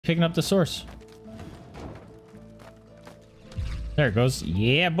Picking up the source. There it goes.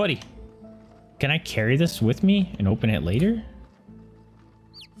 Yeah, buddy. Can I carry this with me and open it later?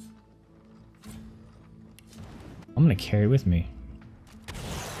 I'm gonna carry it with me.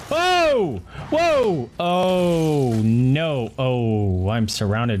 Whoa! Whoa! Oh, no. Oh, I'm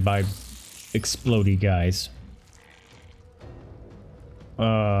surrounded by explodey guys.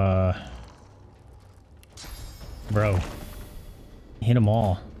 Bro. Hit them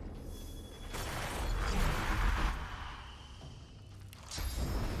all.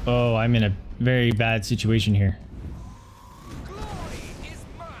 Oh, I'm in a very bad situation here.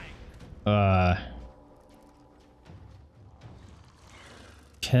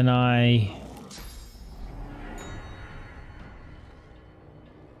 Can I...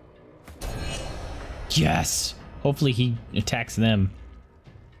 Yes! Hopefully he attacks them.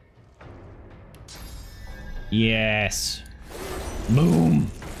 Yes!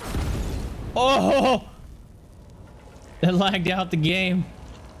 Boom! Oh! That lagged out the game.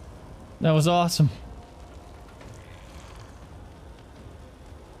 That was awesome.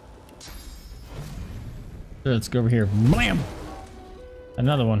 Let's go over here. Blam!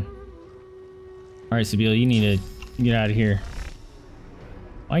 Another one. Alright, Sabile, you need to get out of here.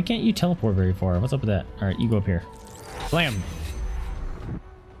 Why can't you teleport very far? What's up with that? Alright, you go up here. Blam!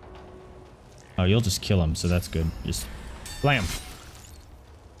 Oh, you'll just kill him, so that's good. Just blam!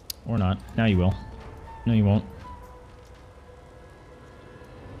 Or not. Now you will. No, you won't.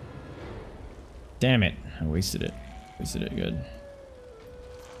 Damn it. I wasted it. Wasted it good.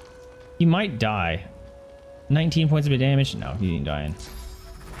 He might die. 19 points of damage? No, he ain't dying.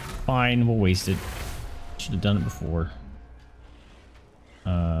 Fine, we'll waste it. Should have done it before.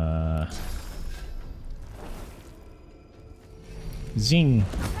 Zing.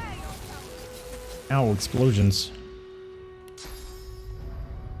 Ow, explosions.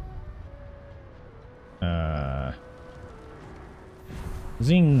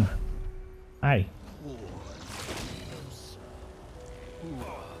 Zing. Hi.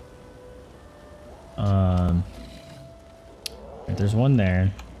 There's one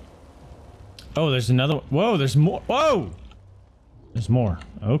there. Oh, there's another. Whoa, there's more. Whoa! There's more.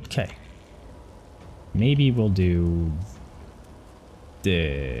 Okay. Maybe we'll do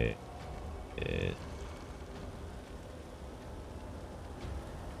the...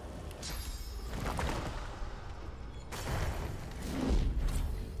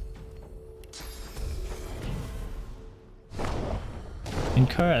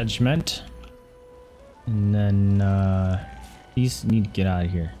 encouragement. And then, these need to get out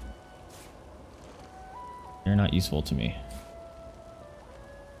of here. They're not useful to me.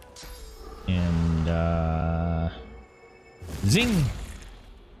 And, zing!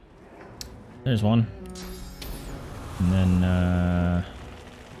 There's one. And then,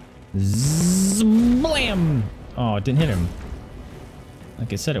 blam! Oh, it didn't hit him.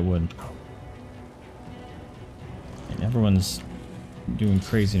 Like I said it would. And everyone's doing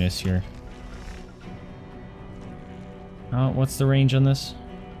craziness here. Oh, what's the range on this?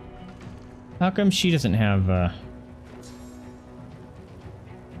 How come she doesn't have,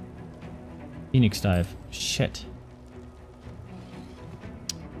 Phoenix Dive? Shit.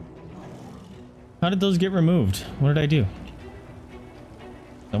 How did those get removed? What did I do?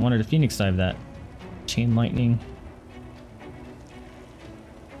 I wanted to Phoenix Dive that. Chain Lightning.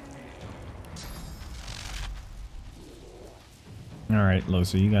 Alright,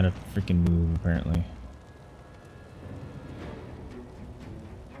 Loso, you gotta freaking move, apparently.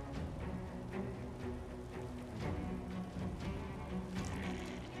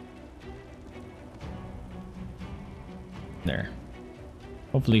 There.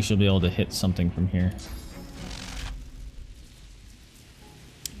 Hopefully she'll be able to hit something from here.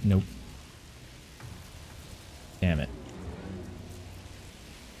 Nope. Damn it.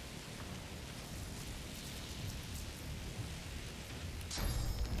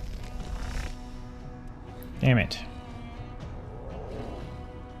 Damn it.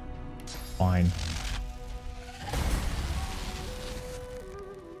 Fine.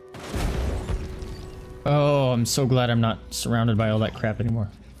 Oh, I'm so glad I'm not surrounded by all that crap anymore.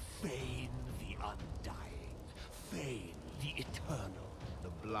 Feign the undying, feign the eternal, the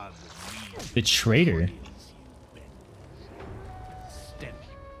blood of The traitor. Instead,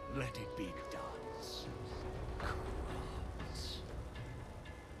 let it be dance. Cards.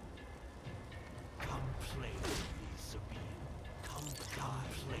 Come play with me, Sabine. Come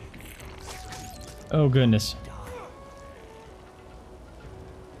play with me, Sabine. Oh goodness.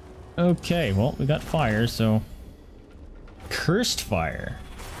 Okay, well, we got fire, so... Cursed fire.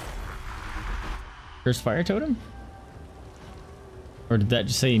 Cursed fire totem? Or did that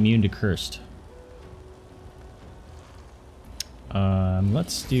just say immune to cursed?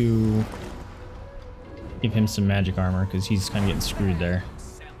 Let's do... Give him some magic armor, because he's kind of getting screwed there.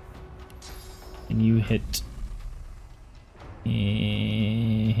 And you hit...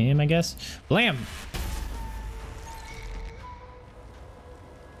 him, I guess? Blam!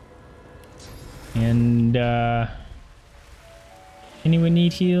 And, anyone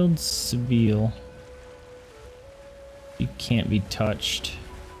need healed? Seville. You can't be touched.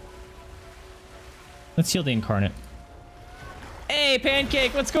 Let's heal the incarnate. Hey,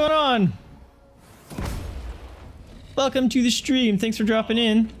 Pancake, what's going on? Welcome to the stream. Thanks for dropping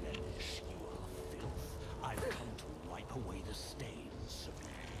in.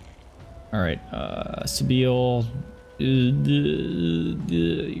 Alright, Sabille.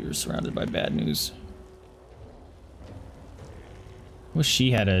 You're surrounded by bad news. Wish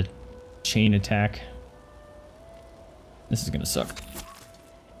she had a chain attack. This is gonna suck.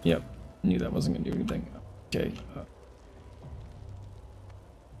 Yep, knew that wasn't gonna do anything. Okay.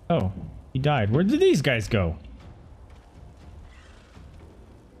 Oh, he died. Where did these guys go?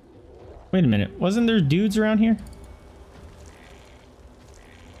 Wait a minute, wasn't there dudes around here?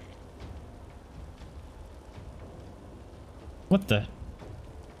 What the?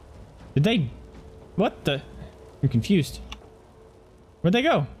 Did they? What the? I'm confused. Where'd they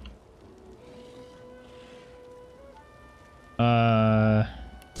go?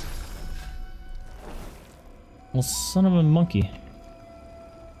 Well, son of a monkey.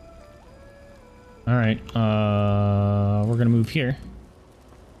 Alright, we're gonna move here.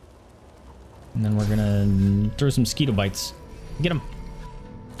 And then we're gonna throw some mosquito bites. Get him.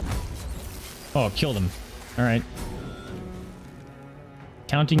 Oh, killed him. Alright.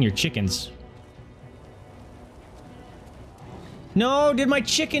 Counting your chickens. No, did my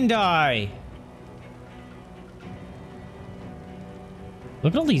chicken die?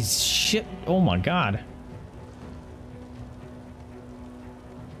 Look at all these shit. Oh my god.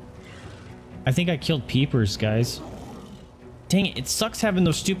 I think I killed peepers, guys. Dang it, it sucks having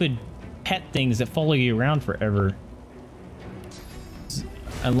those stupid pet things that follow you around forever.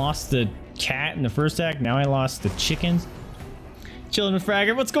 I lost the cat in the first act, now I lost the chickens. Chilling with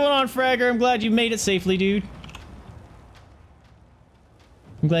Fragger. What's going on, Fragger? I'm glad you made it safely, dude.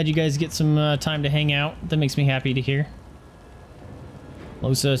 I'm glad you guys get some time to hang out. That makes me happy to hear.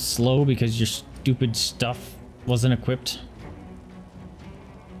 Losa, slow because your stupid stuff wasn't equipped.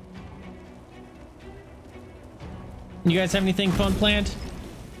 You guys have anything fun planned?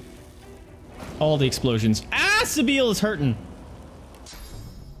 All the explosions. Ah, Sabille is hurting.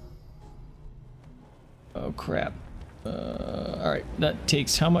 Oh, crap. Alright, that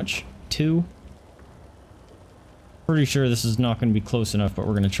takes how much? 2? Pretty sure this is not going to be close enough, but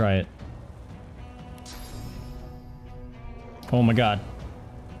we're going to try it. Oh my god.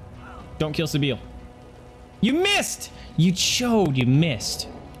 Don't kill Sabille. You missed! You showed you missed.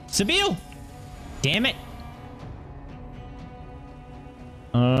 Sabille! Damn it.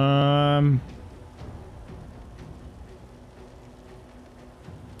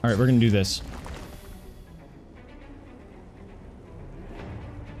 Alright, we're gonna do this.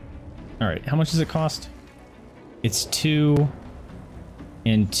 Alright, how much does it cost? It's 2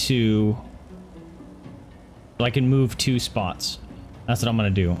 and 2. I can move 2 spots. That's what I'm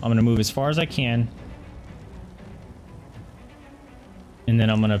gonna do. I'm gonna move as far as I can. And then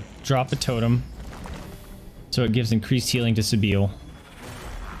I'm gonna drop a totem. So it gives increased healing to Sabille.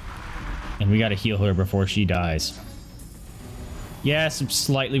 And we gotta heal her before she dies. Yes, I'm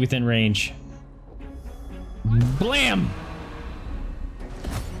slightly within range. Blam!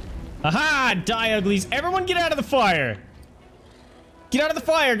 Aha! Die, uglies! Everyone get out of the fire! Get out of the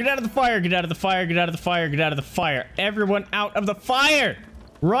fire! Get out of the fire! Get out of the fire! Get out of the fire! Get out of the fire! Everyone out of the fire!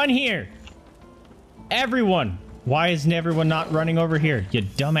 Run here! Everyone! Why isn't everyone not running over here? You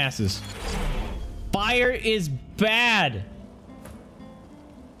dumbasses. Fire is bad!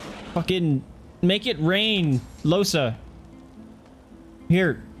 Fucking make it rain, Losa.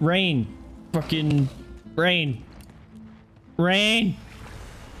 Here, rain. Fucking rain. Rain!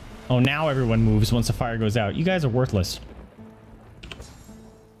 Oh, now everyone moves once the fire goes out. You guys are worthless.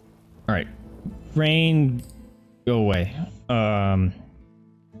 Alright. Rain, go away. Bam,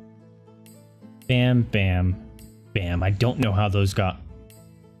 bam, bam. I don't know how those got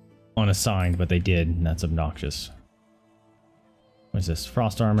unassigned, but they did, and that's obnoxious. What is this?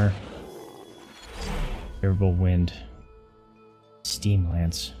 Frost armor. Favorable wind. Steam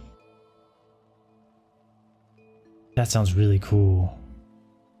lance. That sounds really cool.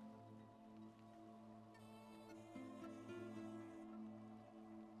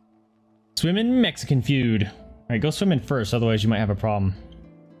 Swim in Mexican feud. Alright, go swim in first, otherwise you might have a problem.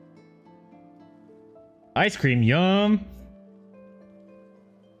 Ice cream, yum!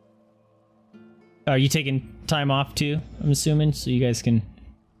 Are you taking time off too, I'm assuming, so you guys can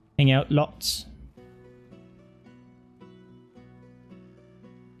hang out lots?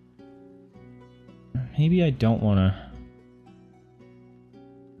 Maybe I don't want to...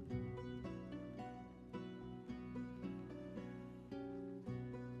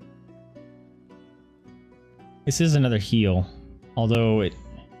 This is another heal, although it...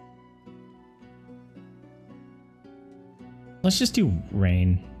 Let's just do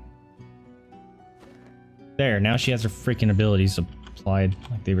rain. There, now she has her freaking abilities applied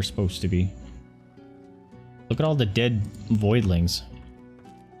like they were supposed to be. Look at all the dead voidlings.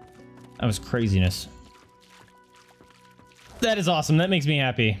 That was craziness. That is awesome. That makes me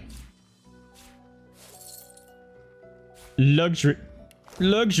happy. Luxury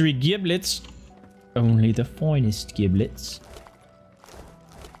giblets. Only the finest giblets.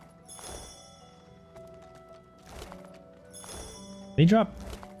 They drop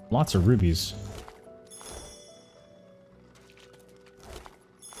lots of rubies.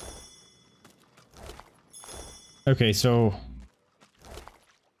 Okay, so...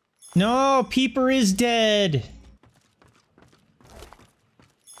 No! Peeper is dead!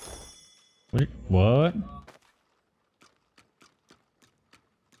 What?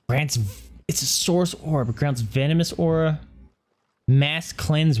 Grants... It's a source orb. Grants venomous aura. Mass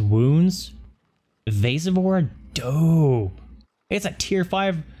cleanse wounds. Vaesive aura. Dope. It's a tier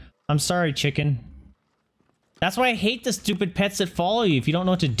 5. I'm sorry, chicken. That's why I hate the stupid pets that follow you. If you don't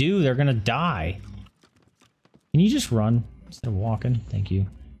know what to do, they're gonna die. Can you just run instead of walking? Thank you.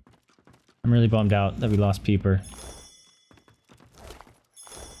 I'm really bummed out that we lost Peeper.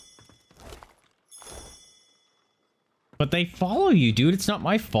 But they follow you, dude. It's not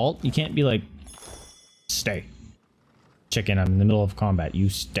my fault. You can't be like, stay. Chicken, I'm in the middle of combat. You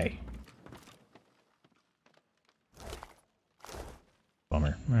stay.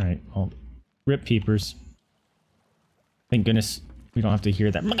 Bummer. Alright, well, rip Peepers. Thank goodness we don't have to hear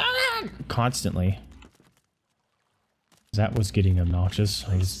that constantly. That was getting obnoxious.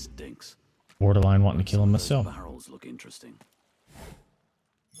 I was borderline wanting to kill him myself. Barrels look interesting.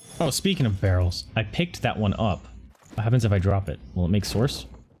 Oh, speaking of barrels, I picked that one up. What happens if I drop it? Will it make source?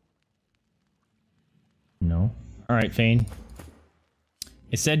 No. Alright, Fane.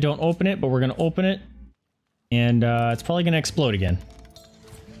 It said don't open it, but we're gonna open it. And it's probably gonna explode again.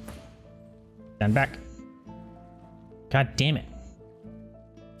 Stand back. God damn it.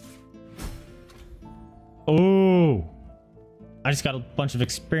 Oh! I just got a bunch of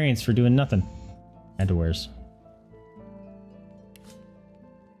experience for doing nothing. Underwears.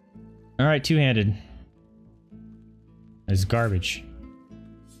 Alright, two-handed. It's garbage.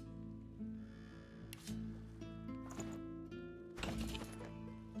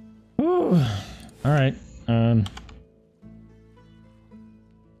 Ooh. Alright. I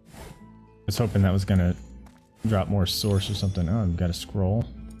was hoping that was gonna drop more source or something. Oh, I've got a scroll.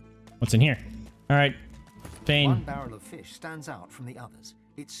 What's in here? Alright. Fane. One barrel of fish stands out from the others.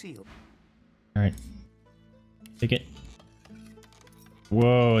 It's sealed. Alright. Pick it.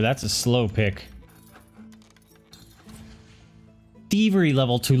 Whoa, that's a slow pick. Thievery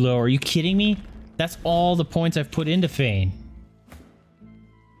level too low. Are you kidding me? That's all the points I've put into Fane.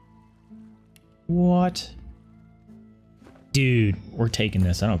 What? Dude, we're taking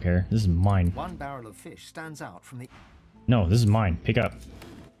this. I don't care. This is mine. One barrel of fish stands out from the... No, this is mine. Pick up.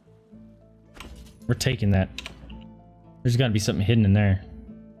 We're taking that. There's got to be something hidden in there.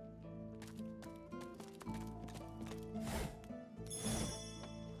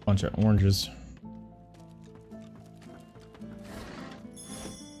 Bunch of oranges.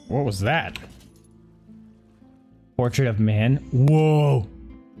 What was that? Portrait of man. Whoa.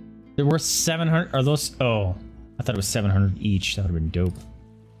 They're worth 700. Are those? Oh, I thought it was 700 each. That would have been dope.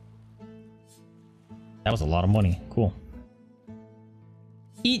 That was a lot of money. Cool.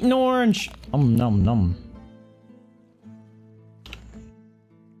 Eat an orange. Nom nom.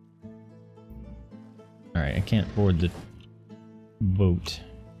 All right, I can't board the boat.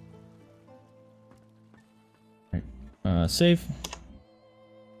 All right, save.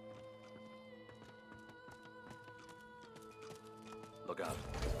 Look out.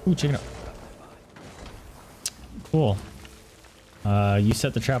 Ooh, check it out. Cool. You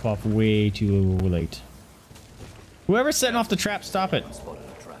set the trap off way too late. Whoever's setting off the trap, stop it. Spotted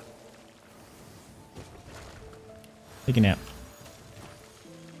a trap. Take a nap.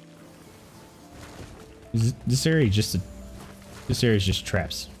 This area just this area is just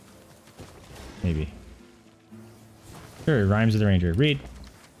traps. Maybe. Sure, rhymes with the ranger. Read.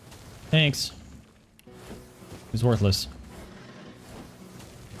 Thanks. It's worthless.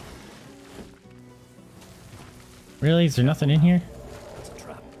 Really? Is there nothing in here? It's a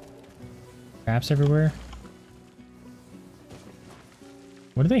trap. Traps everywhere?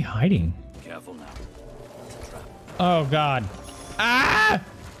 What are they hiding? Careful now. It's a trap. Oh god. Ah!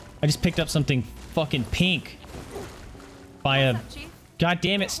 I just picked up something fucking pink. By a... God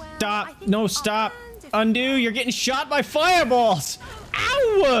damn it, stop! No, stop! Undo, you're getting shot by fireballs!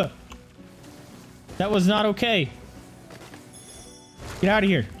 Ow! That was not okay. Get out of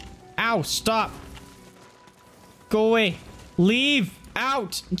here. Ow, stop. Go away. Leave.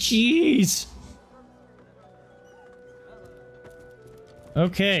 Out. Jeez.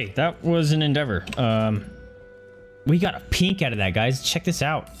 Okay, that was an endeavor. We got a pink out of that, guys. Check this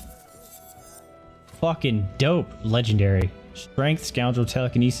out. Fucking dope. Legendary. Strength, scoundrel,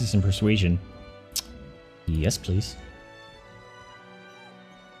 telekinesis, and persuasion. Yes, please.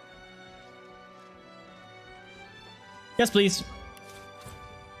 Yes, please.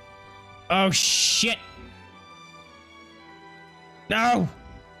 Oh, shit. No.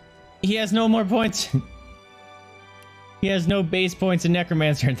 He has no more points. He has no base points in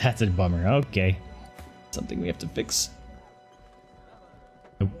Necromancer. That's a bummer. Okay. Something we have to fix.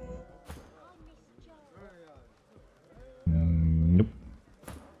 Nope. Nope.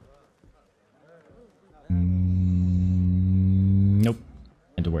 Nope.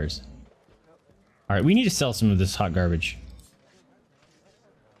 Into where's? All right, we need to sell some of this hot garbage.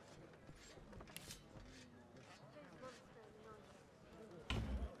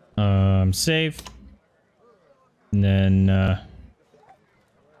 Save. And then,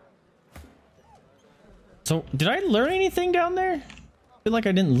 so, did I learn anything down there? I feel like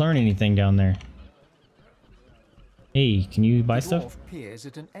I didn't learn anything down there. Hey, can you buy stuff? The dwarf peers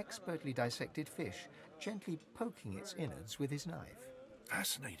at an expertly dissected fish, gently poking its innards with his knife.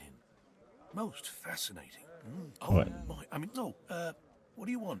 Fascinating. Most fascinating. Oh What? my! I mean, no. What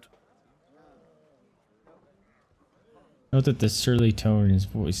do you want? Note that the surly tone in his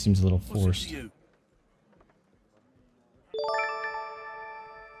voice seems a little What's forced. it to you?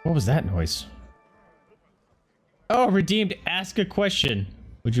 What was that noise? Oh, redeemed. Ask a question.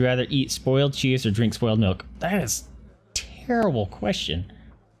 Would you rather eat spoiled cheese or drink spoiled milk? That is a terrible question.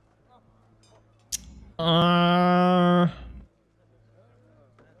 Would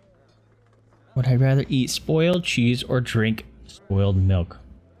I rather eat spoiled cheese or drink spoiled milk?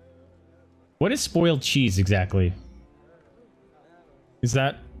 What is spoiled cheese exactly? Is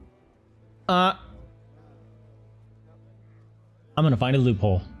that... I'm gonna find a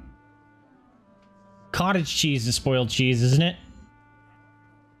loophole. Cottage cheese is spoiled cheese, isn't it?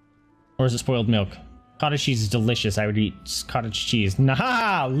 Or is it spoiled milk? Cottage cheese is delicious. I would eat cottage cheese.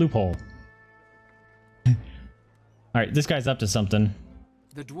 Nah, loophole. Alright, this guy's up to something.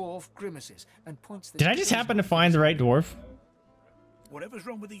 The dwarf grimaces and points the Did I just happen to find the right dwarf? Whatever's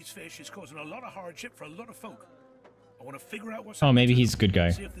wrong with these fish is causing a lot of hardship for a lot of folk. I want to figure out what's Oh, maybe happened to he's a good guy.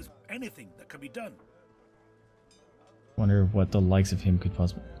 them, see if there's anything that can be done. Wonder what the likes of him could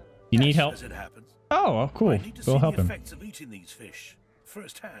possibly... You need help? As it happens. Oh, cool. I need to Go see help the him. effects of eating these fish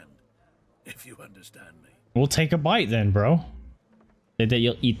firsthand, if you understand me. We'll take a bite then, bro. Say that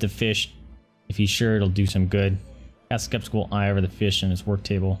you'll eat the fish. If he's sure it'll do some good. Cast a skeptical eye over the fish on his work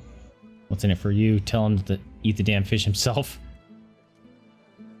table. What's in it for you? Tell him to eat the damn fish himself.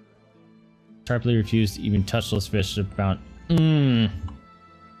 Sharply refused to even touch those fish. About...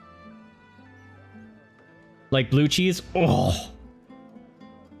 Like blue cheese? Oh!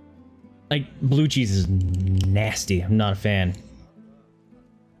 Like, blue cheese is nasty. I'm not a fan.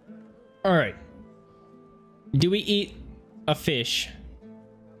 Alright. Do we eat a fish?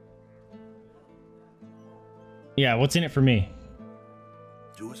 Yeah, what's in it for me?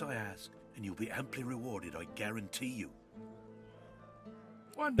 Do as I ask, and you'll be amply rewarded, I guarantee you.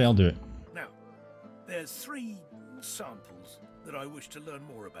 They'll do it. Now, there's 3 samples that I wish to learn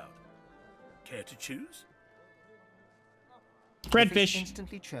more about. Care to choose? Red fish.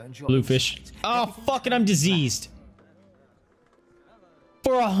 Instantly churns your Blue fish. insides. Oh, Everything fuck it, turns I'm black. diseased.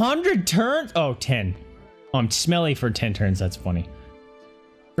 For 100 turns? Oh, 10. Oh, I'm smelly for 10 turns. That's funny.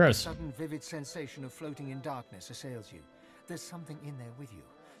 A Gross. sudden vivid sensation of floating in darkness assails you. There's something in there with you.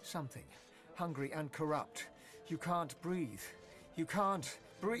 Something. Hungry and corrupt. You can't breathe. You can't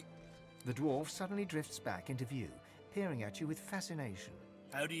breathe. The dwarf suddenly drifts back into view, peering at you with fascination.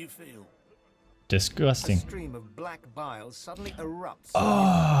 How do you feel? A Disgusting. stream of black bile suddenly erupts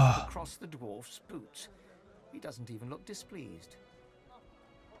across the dwarf's boots. He doesn't even look displeased.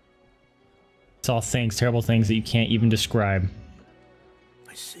 It's all things, terrible things that you can't even describe.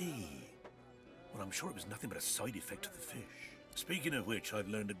 I see. Well, I'm sure it was nothing but a side effect of the fish. Speaking of which, I've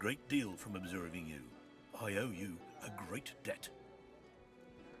learned a great deal from observing you. I owe you a great debt.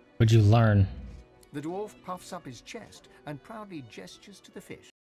 What'd you learn? The dwarf puffs up his chest and proudly gestures to the fish.